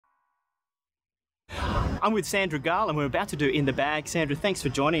I'm with Sandra Gal and we're about to do In the Bag. Sandra, thanks for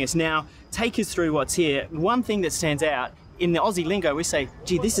joining us. Now, take us through what's here. One thing that stands out, in the Aussie lingo, we say,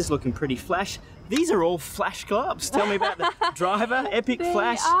 gee, this is looking pretty flash. These are all flash gloves. Tell me about the driver, Epic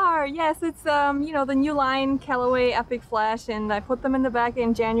Flash. They are, yes. It's, you know, the new line, Callaway Epic Flash, and I put them in the bag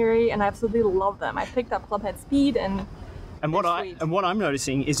in January and I absolutely love them. I picked up Clubhead Speed and what I'm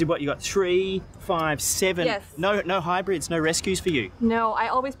noticing is what you got 3, 5, 7. Yes. No hybrids, no rescues for you. No, I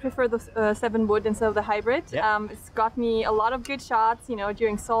always prefer the 7 wood instead of the hybrid. Yep. It's got me a lot of good shots, you know,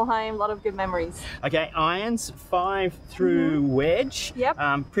 during Solheim, a lot of good memories. Okay, irons 5 through wedge. Yep.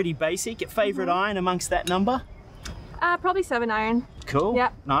 Pretty basic. Favorite iron amongst that number? Probably 7-iron. Cool.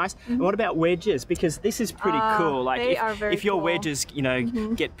 Yep. Nice. And what about wedges? Because this is pretty cool. Like if your cool. wedges, you know,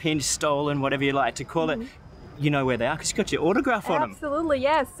 get pinched, stolen, whatever you like to call it, you know where they are because you got your autograph on them. Absolutely,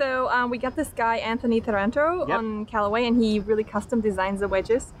 yes. So we got this guy, Anthony Taranto, on Callaway, and he really custom designs the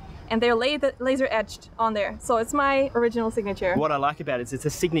wedges. And they're laser etched on there. So it's my original signature. What I like about it is it's a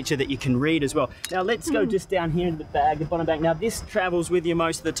signature that you can read as well. Now let's go just down here in the bag, the bottom bag. Now this travels with you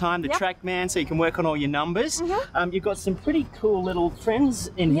most of the time, the TrackMan, so you can work on all your numbers. You've got some pretty cool little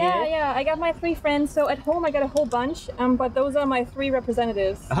friends in here. Yeah, I got my 3 friends. So at home I got a whole bunch, but those are my 3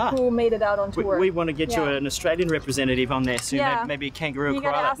 representatives who made it out on tour. We want to get you an Australian representative on there soon, maybe a kangaroo you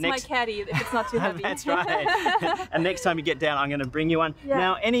koala. You gotta ask my caddy if it's not too heavy. That's right. And next time you get down, I'm going to bring you one.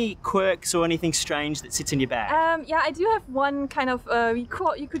 Now, any quirks or anything strange that sits in your bag? Yeah, I do have one kind of, you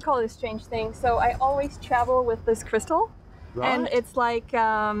could call it a strange thing. So I always travel with this crystal. Right. And it's like,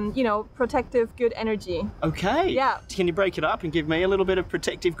 you know, protective good energy. Okay. Yeah. Can you break it up and give me a little bit of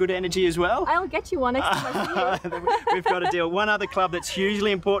protective good energy as well? I'll get you one next time I see you. We've got a deal. One other club that's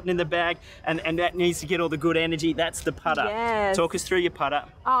hugely important in the bag and that needs to get all the good energy, that's the putter. Yes. Talk us through your putter.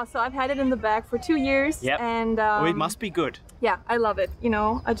 Oh, so I've had it in the bag for 2 years. Yep. And it must be good. Yeah, I love it. You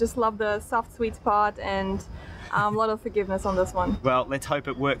know, I just love the soft, sweet spot and a lot of forgiveness on this one. Well, let's hope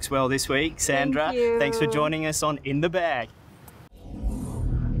it works well this week. Sandra, Thank you. Thanks for joining us on In the Bag.